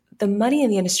the money in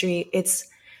the industry, it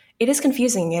is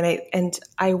confusing, and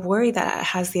I worry that it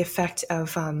has the effect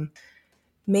of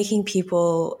making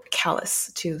people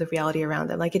callous to the reality around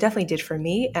them. Like it definitely did for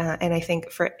me, and I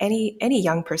think for any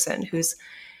young person who's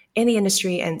in the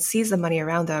industry and sees the money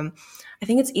around them, I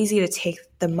think it's easy to take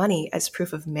the money as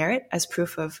proof of merit, as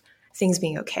proof of things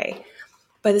being okay.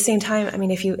 But at the same time,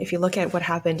 if you look at what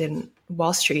happened in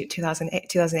Wall Street 2008,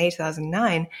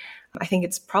 2009, I think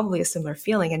it's probably a similar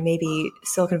feeling, and maybe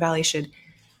Silicon Valley should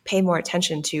pay more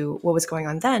attention to what was going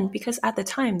on then, because at the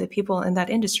time, the people in that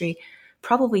industry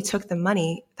probably took the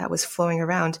money that was flowing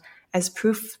around as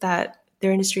proof that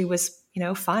their industry was,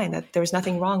 fine, that there was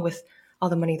nothing wrong with all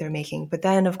the money they're making. But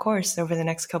then, of course, over the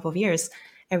next couple of years,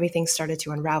 everything started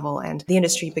to unravel and the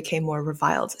industry became more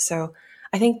reviled. So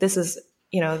I think this is,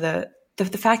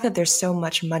 the fact that there's so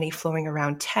much money flowing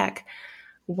around tech,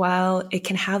 while it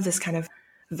can have this kind of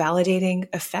validating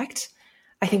effect,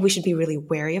 I think we should be really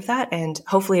wary of that. And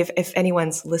hopefully if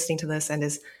anyone's listening to this and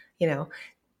is,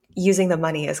 using the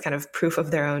money as kind of proof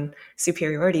of their own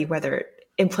superiority, whether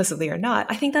implicitly or not,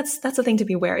 I think that's a thing to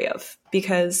be wary of,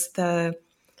 because the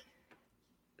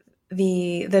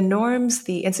norms,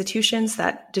 the institutions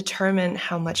that determine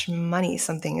how much money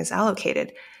something is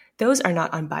allocated, those are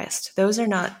not unbiased. Those are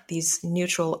not these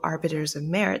neutral arbiters of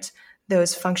merit.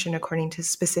 Those function according to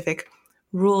specific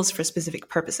rules for specific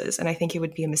purposes. And I think it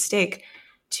would be a mistake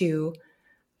to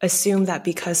assume that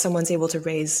because someone's able to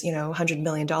raise, $100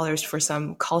 million for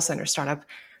some call center startup,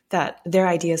 that their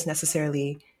idea is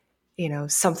necessarily,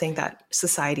 something that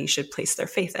society should place their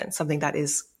faith in, something that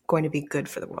is going to be good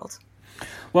for the world.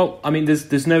 Well, I mean,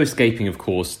 there's no escaping, of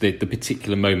course, the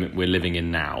particular moment we're living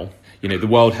in now. The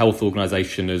World Health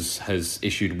Organization has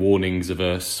issued warnings of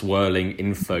a swirling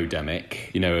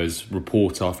infodemic, as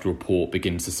report after report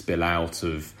begins to spill out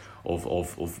of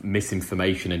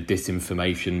misinformation and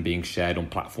disinformation being shared on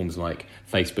platforms like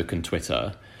Facebook and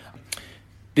Twitter.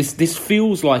 This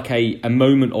feels like a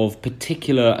moment of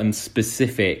particular and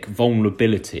specific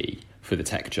vulnerability for the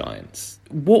tech giants.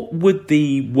 What would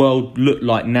the world look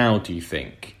like now, do you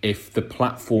think, if the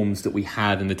platforms that we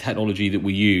had and the technology that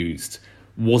we used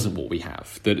wasn't what we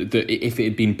have? That if it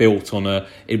had been built on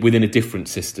within a different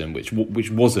system, which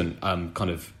wasn't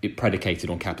predicated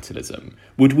on capitalism,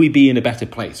 would we be in a better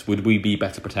place? Would we be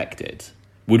better protected?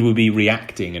 Would we be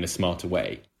reacting in a smarter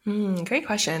way? Great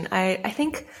question. I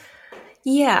think,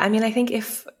 yeah. I mean, I think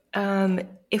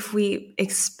if we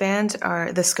expand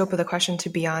the scope of the question to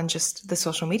beyond just the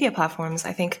social media platforms,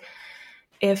 I think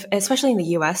especially in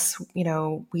the US,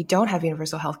 we don't have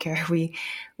universal healthcare.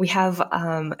 We have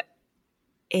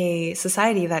a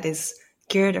society that is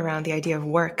geared around the idea of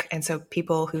work. And so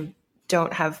people who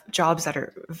don't have jobs that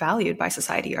are valued by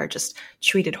society are just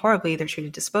treated horribly. They're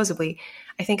treated disposably.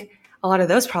 I think a lot of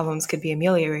those problems could be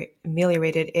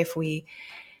ameliorated if we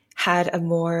had a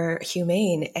more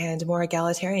humane and more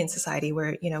egalitarian society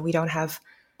where, we don't have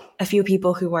a few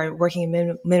people who are working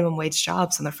minimum wage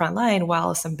jobs on the front line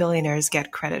while some billionaires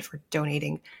get credit for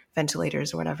donating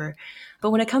ventilators or whatever.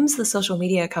 But when it comes to the social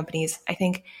media companies, I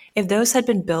think if those had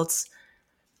been built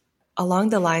along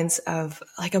the lines of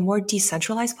like a more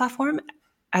decentralized platform,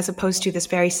 as opposed to this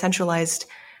very centralized,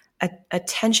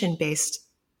 attention-based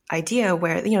idea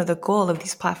where, the goal of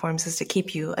these platforms is to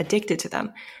keep you addicted to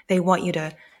them. They want you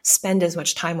to spend as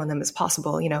much time on them as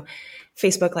possible.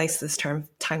 Facebook likes this term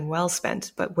time well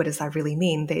spent, but what does that really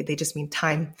mean? They just mean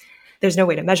time. There's no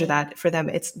way to measure that for them.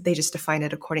 They just define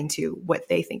it according to what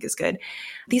they think is good.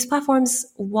 These platforms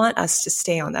want us to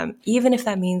stay on them, even if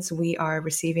that means we are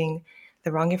receiving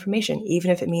the wrong information,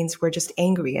 even if it means we're just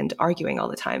angry and arguing all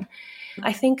the time.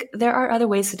 I think there are other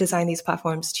ways to design these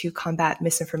platforms to combat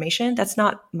misinformation. That's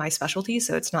not my specialty,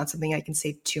 so it's not something I can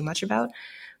say too much about.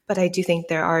 But I do think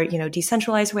there are,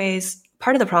 decentralized ways.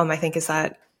 Part of the problem, I think, is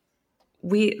that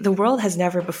the world has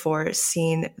never before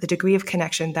seen the degree of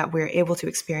connection that we're able to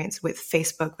experience with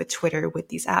Facebook, with Twitter, with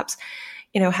these apps.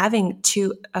 Having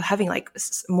like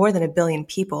more than 1 billion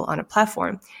people on a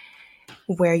platform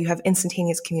where you have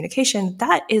instantaneous communication,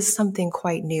 that is something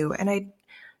quite new. And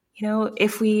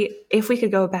if we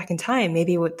could go back in time,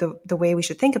 maybe what the way we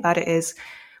should think about it is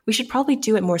we should probably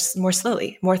do it more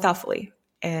slowly, more thoughtfully.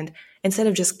 And instead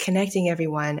of just connecting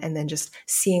everyone and then just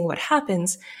seeing what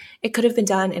happens, it could have been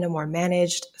done in a more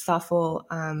managed, thoughtful,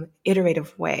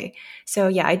 iterative way. So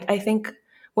yeah, I think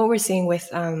what we're seeing with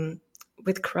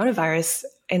coronavirus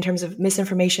in terms of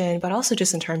misinformation, but also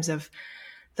just in terms of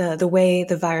the way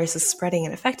the virus is spreading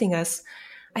and affecting us,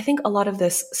 I think a lot of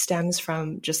this stems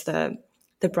from just the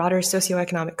broader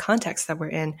socioeconomic context that we're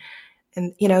in.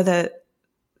 And,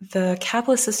 the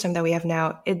capitalist system that we have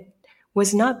now, it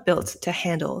was not built to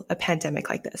handle a pandemic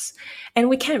like this. And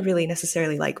we can't really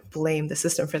necessarily blame the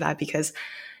system for that because,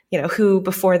 who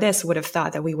before this would have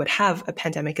thought that we would have a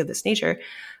pandemic of this nature.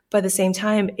 But at the same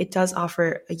time, it does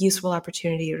offer a useful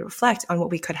opportunity to reflect on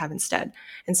what we could have instead.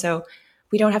 And so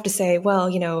we don't have to say, well,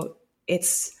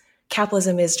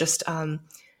 capitalism is just,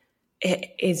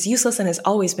 it is useless and has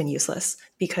always been useless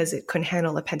because it couldn't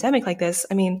handle a pandemic like this.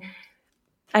 I mean,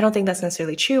 I don't think that's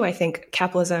necessarily true. I think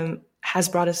capitalism has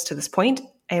brought us to this point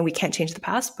and we can't change the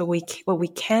past, but what we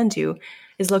can do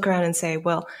is look around and say,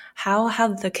 well, how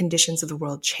have the conditions of the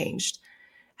world changed?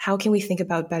 How can we think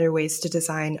about better ways to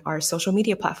design our social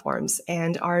media platforms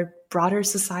and our broader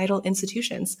societal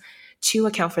institutions to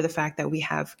account for the fact that we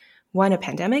have, one, a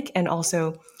pandemic, and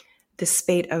also the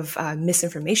spate of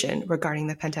misinformation regarding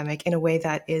the pandemic in a way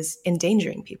that is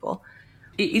endangering people.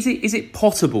 Is it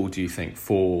possible, do you think,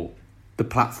 for the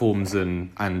platforms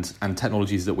and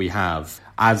technologies that we have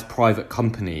as private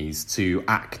companies to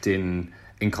act in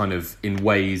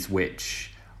ways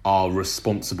which are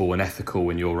responsible and ethical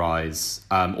in your eyes,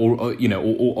 or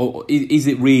is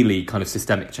it really kind of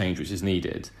systemic change which is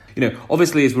needed?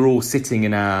 Obviously, as we're all sitting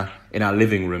in our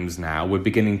living rooms now, we're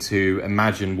beginning to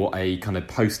imagine what a kind of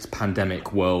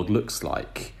post-pandemic world looks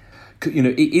like.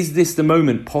 Is this the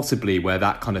moment possibly where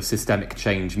that kind of systemic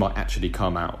change might actually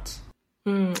come out?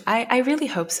 I really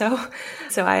hope so.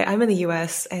 So I'm in the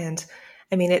US, and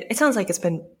I mean, it sounds like it's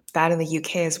been bad in the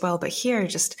UK as well, but here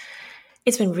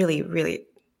it's been really, really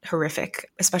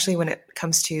horrific, especially when it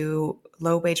comes to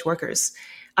low-wage workers.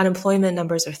 Unemployment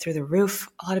numbers are through the roof.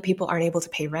 A lot of people aren't able to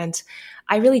pay rent.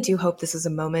 I really do hope this is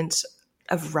a moment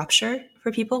of rupture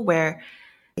for people where,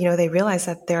 they realize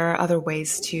that there are other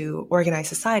ways to organize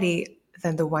society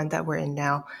than the one that we're in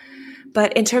now.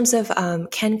 But in terms of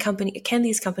can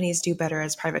these companies do better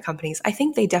as private companies? I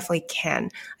think they definitely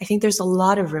can. I think there's a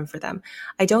lot of room for them.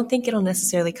 I don't think it'll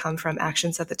necessarily come from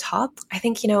actions at the top. I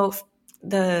think,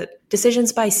 the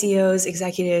decisions by CEOs,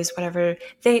 executives, whatever,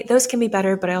 those can be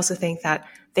better, but I also think that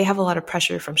they have a lot of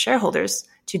pressure from shareholders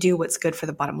to do what's good for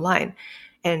the bottom line.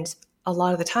 And a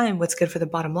lot of the time, what's good for the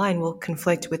bottom line will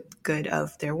conflict with good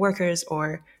of their workers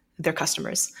or their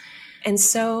customers. And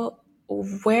so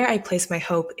where I place my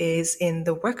hope is in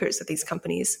the workers of these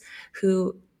companies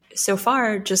who so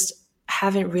far just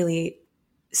haven't really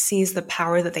seized the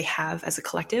power that they have as a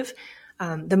collective.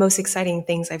 The most exciting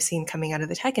things I've seen coming out of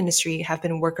the tech industry have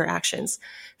been worker actions.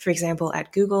 For example,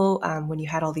 at Google, when you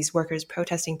had all these workers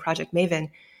protesting Project Maven,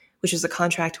 which was a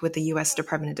contract with the US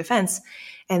Department of Defense,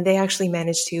 and they actually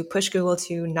managed to push Google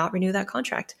to not renew that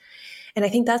contract. And I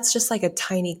think that's just like a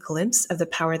tiny glimpse of the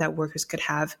power that workers could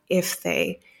have if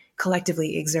they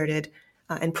collectively exerted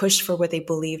and pushed for what they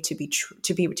believe to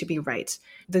be right.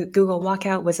 The Google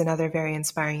walkout was another very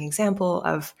inspiring example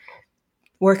of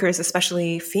workers,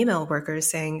 especially female workers,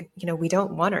 saying, we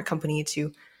don't want our company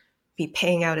to be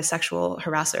paying out a sexual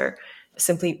harasser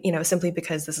simply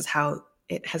because this is how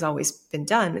it has always been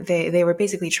done. They were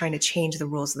basically trying to change the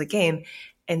rules of the game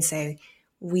and say,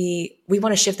 we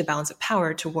want to shift the balance of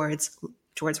power towards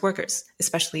workers,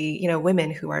 especially,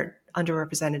 women who are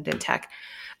underrepresented in tech.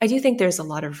 I do think there's a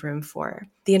lot of room for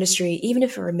the industry, even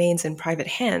if it remains in private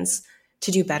hands,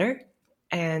 to do better.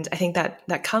 And I think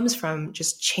that comes from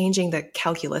just changing the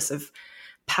calculus of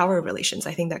power relations.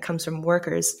 I think that comes from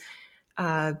workers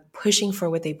pushing for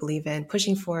what they believe in,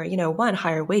 pushing for, one,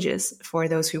 higher wages for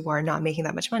those who are not making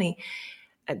that much money,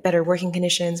 better working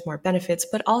conditions, more benefits,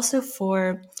 but also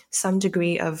for some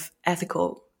degree of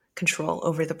ethical control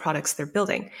over the products they're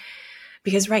building.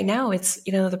 Because right now it's,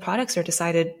 the products are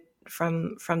decided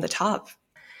from the top.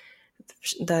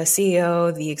 The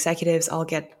CEO, the executives all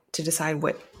get to decide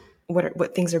what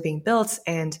things are being built,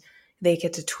 and they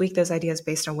get to tweak those ideas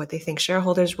based on what they think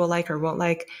shareholders will like or won't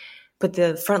like. But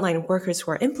the frontline workers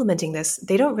who are implementing this,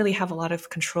 they don't really have a lot of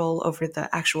control over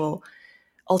the actual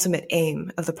ultimate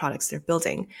aim of the products they're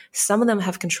building. Some of them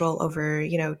have control over,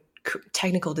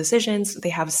 technical decisions. They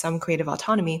have some creative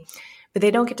autonomy, but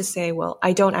they don't get to say, well,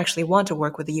 I don't actually want to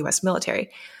work with the US military.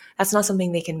 That's not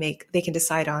something they can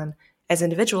decide on as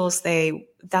individuals.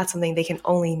 That's something they can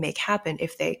only make happen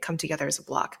if they come together as a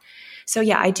block. So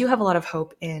yeah, I do have a lot of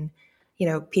hope in,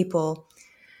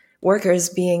 workers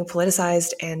being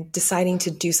politicized and deciding to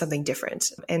do something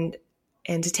different and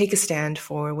to take a stand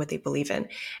for what they believe in.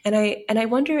 And I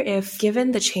wonder if,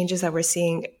 given the changes that we're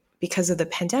seeing because of the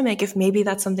pandemic, if maybe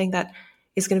that's something that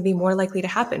is going to be more likely to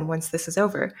happen once this is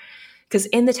over. Because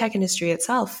in the tech industry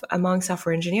itself, among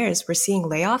software engineers, we're seeing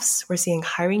layoffs, we're seeing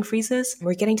hiring freezes.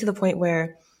 We're getting to the point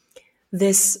where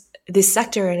this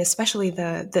sector, and especially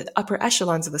the upper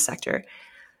echelons of the sector,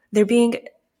 they're being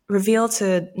revealed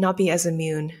to not be as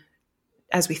immune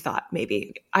as we thought.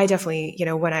 Maybe I definitely,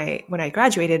 when I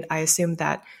graduated, I assumed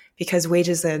that because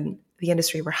wages in the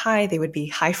industry were high, they would be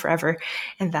high forever,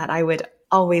 and that I would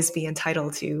always be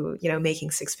entitled to,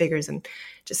 making six figures and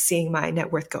just seeing my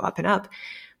net worth go up and up.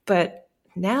 But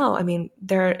now, I mean,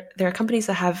 there are companies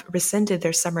that have rescinded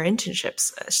their summer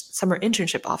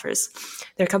internship offers.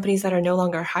 There are companies that are no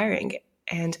longer hiring.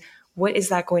 And what is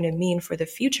that going to mean for the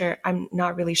future? I'm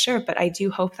not really sure, but I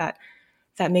do hope that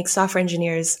makes software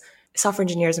engineers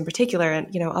in particular,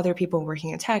 and other people working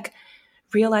in tech,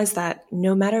 realize that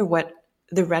no matter what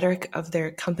the rhetoric of their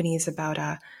companies about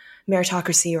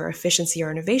meritocracy or efficiency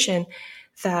or innovation,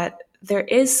 that there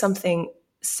is something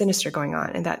sinister going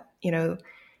on, and that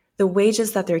the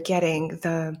wages that they're getting,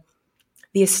 the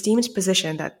esteemed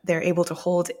position that they're able to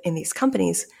hold in these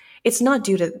companies, it's not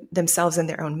due to themselves and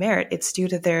their own merit. It's due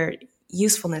to their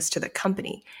usefulness to the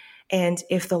company. And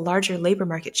if the larger labor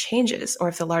market changes, or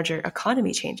if the larger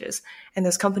economy changes, and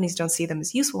those companies don't see them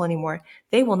as useful anymore,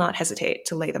 they will not hesitate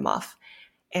to lay them off.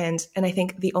 And I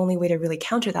think the only way to really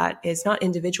counter that is not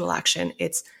individual action,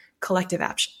 it's collective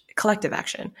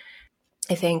action.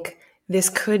 I think this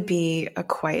could be a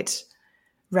quite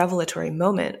revelatory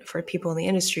moment for people in the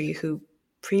industry who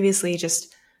previously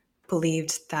just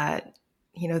believed that,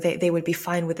 they would be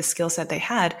fine with the skill set they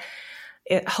had.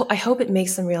 I hope it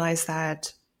makes them realize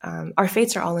that our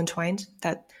fates are all entwined,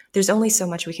 that there's only so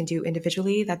much we can do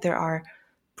individually, that there are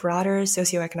broader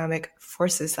socioeconomic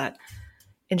forces that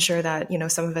ensure that,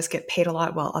 some of us get paid a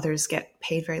lot while others get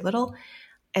paid very little,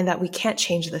 and that we can't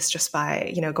change this just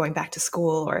by, going back to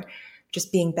school or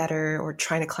just being better or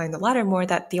trying to climb the ladder more,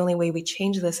 that the only way we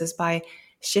change this is by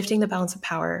shifting the balance of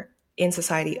power in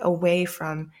society away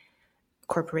from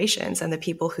corporations and the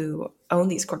people who own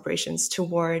these corporations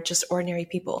toward just ordinary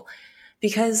people.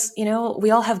 Because,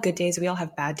 we all have good days, we all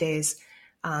have bad days.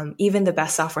 Even the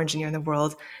best software engineer in the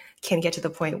world can get to the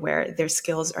point where their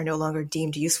skills are no longer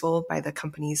deemed useful by the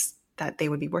companies that they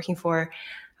would be working for.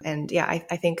 And yeah,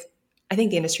 I think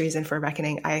the industry is in for a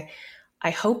reckoning. I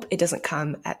hope it doesn't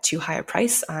come at too high a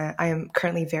price. I am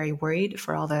currently very worried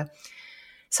for all the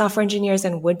software engineers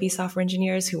and would-be software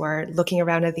engineers who are looking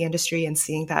around at the industry and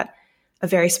seeing that a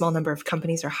very small number of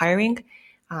companies are hiring.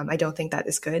 I don't think that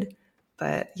is good,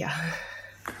 but yeah.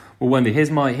 Well, Wendy, here's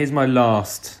my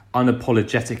last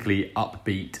unapologetically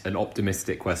upbeat and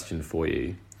optimistic question for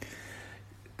you.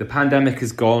 The pandemic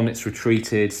has gone, it's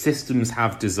retreated, systems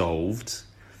have dissolved.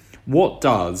 What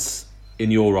does, in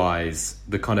your eyes,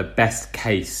 the kind of best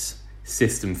case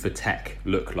system for tech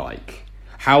look like?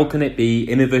 How can it be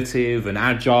innovative and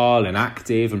agile and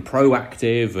active and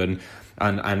proactive and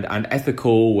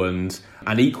ethical and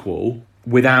equal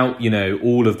without,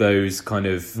 all of those kind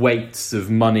of weights of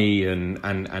money and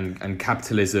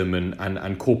capitalism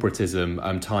and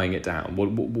corporatism tying it down?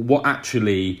 What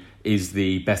actually is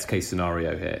the best case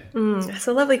scenario here? That's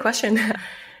a lovely question.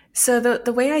 So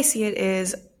the way I see it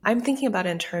is I'm thinking about it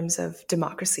in terms of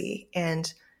democracy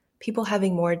and people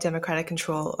having more democratic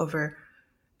control over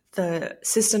the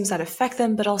systems that affect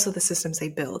them, but also the systems they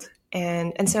build.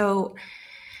 And so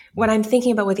when I'm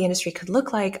thinking about what the industry could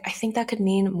look like, I think that could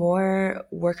mean more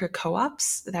worker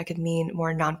co-ops. That could mean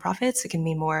more nonprofits. It can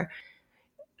mean more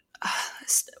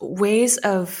ways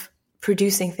of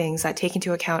producing things that take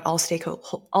into account all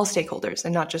stakeholders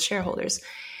and not just shareholders.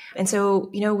 And so,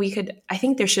 I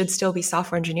think there should still be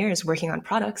software engineers working on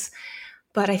products,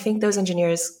 but I think those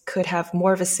engineers could have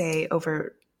more of a say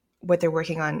over what they're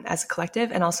working on as a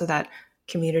collective, and also that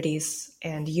communities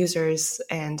and users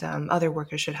and other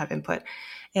workers should have input.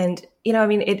 And,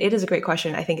 it is a great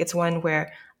question. I think it's one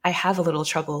where I have a little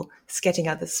trouble sketching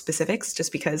out the specifics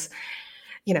just because,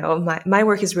 my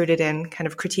work is rooted in kind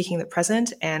of critiquing the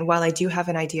present. And while I do have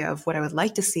an idea of what I would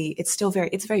like to see, it's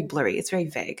very blurry. It's very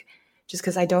vague, just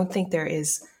because I don't think there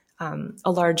is a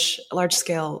large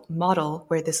scale model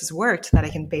where this has worked that I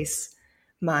can base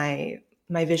my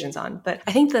visions on. But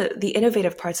I think the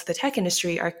innovative parts of the tech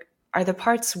industry are the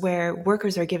parts where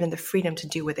workers are given the freedom to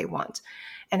do what they want.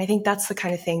 And I think that's the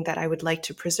kind of thing that I would like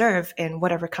to preserve in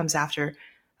whatever comes after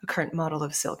the current model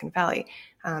of Silicon Valley.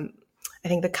 I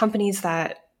think the companies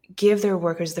that give their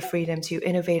workers the freedom to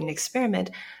innovate and experiment,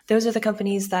 those are the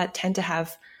companies that tend to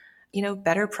have,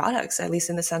 better products, at least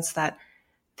in the sense that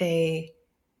they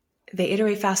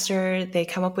iterate faster, they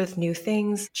come up with new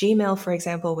things. Gmail, for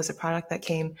example, was a product that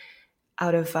came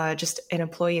out of just an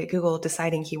employee at Google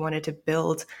deciding he wanted to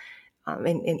build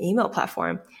an email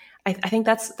platform. I think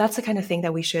that's the kind of thing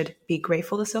that we should be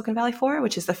grateful to Silicon Valley for,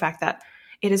 which is the fact that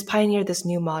it has pioneered this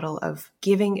new model of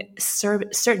giving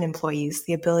certain employees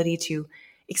the ability to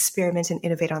experiment and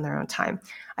innovate on their own time.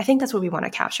 I think that's what we want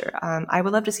to capture. I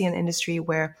would love to see an industry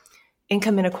where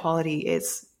income inequality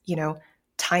is,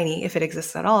 tiny, if it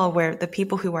exists at all, where the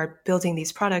people who are building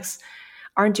these products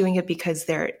aren't doing it because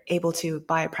they're able to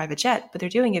buy a private jet, but they're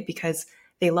doing it because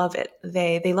they love it.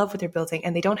 They love what they're building,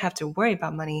 and they don't have to worry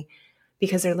about money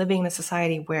because they're living in a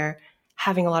society where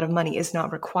having a lot of money is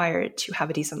not required to have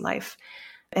a decent life.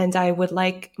 And I would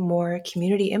like more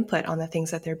community input on the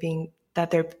things that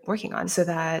they're working on, so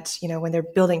that, when they're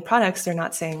building products, they're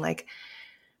not saying like,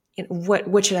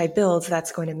 what should I build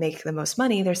that's going to make the most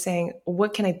money? They're saying,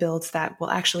 what can I build that will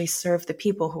actually serve the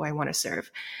people who I want to serve?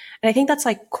 And I think that's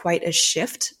like quite a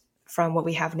shift from what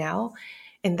we have now,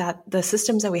 in that the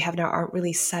systems that we have now aren't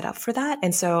really set up for that.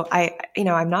 And so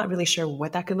I'm not really sure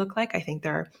what that could look like. I think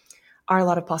there are a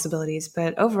lot of possibilities,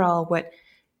 but overall, what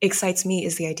excites me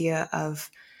is the idea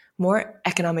of more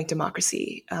economic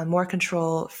democracy, more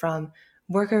control from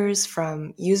workers,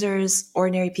 from users,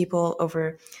 ordinary people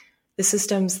over the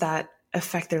systems that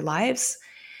affect their lives.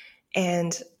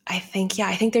 And I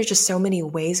think there's just so many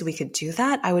ways we could do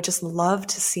that. I would just love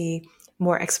to see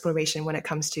more exploration when it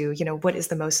comes to, what is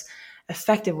the most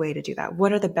effective way to do that?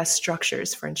 What are the best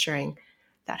structures for ensuring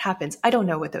that happens? I don't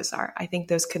know what those are. I think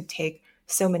those could take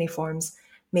so many forms.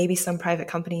 Maybe some private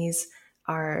companies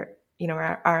are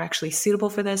actually suitable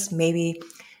for this. Maybe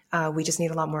we just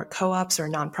need a lot more co-ops or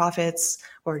nonprofits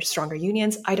or stronger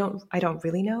unions. I don't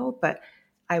really know, but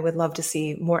I would love to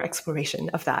see more exploration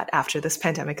of that after this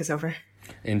pandemic is over.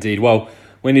 Indeed. Well,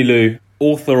 Wendy Liu,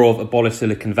 author of Abolish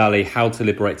Silicon Valley, How to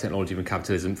Liberate Technology from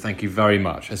Capitalism, thank you very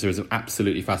much, as there are some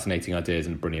absolutely fascinating ideas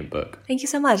and a brilliant book. Thank you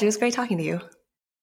so much. It was great talking to you.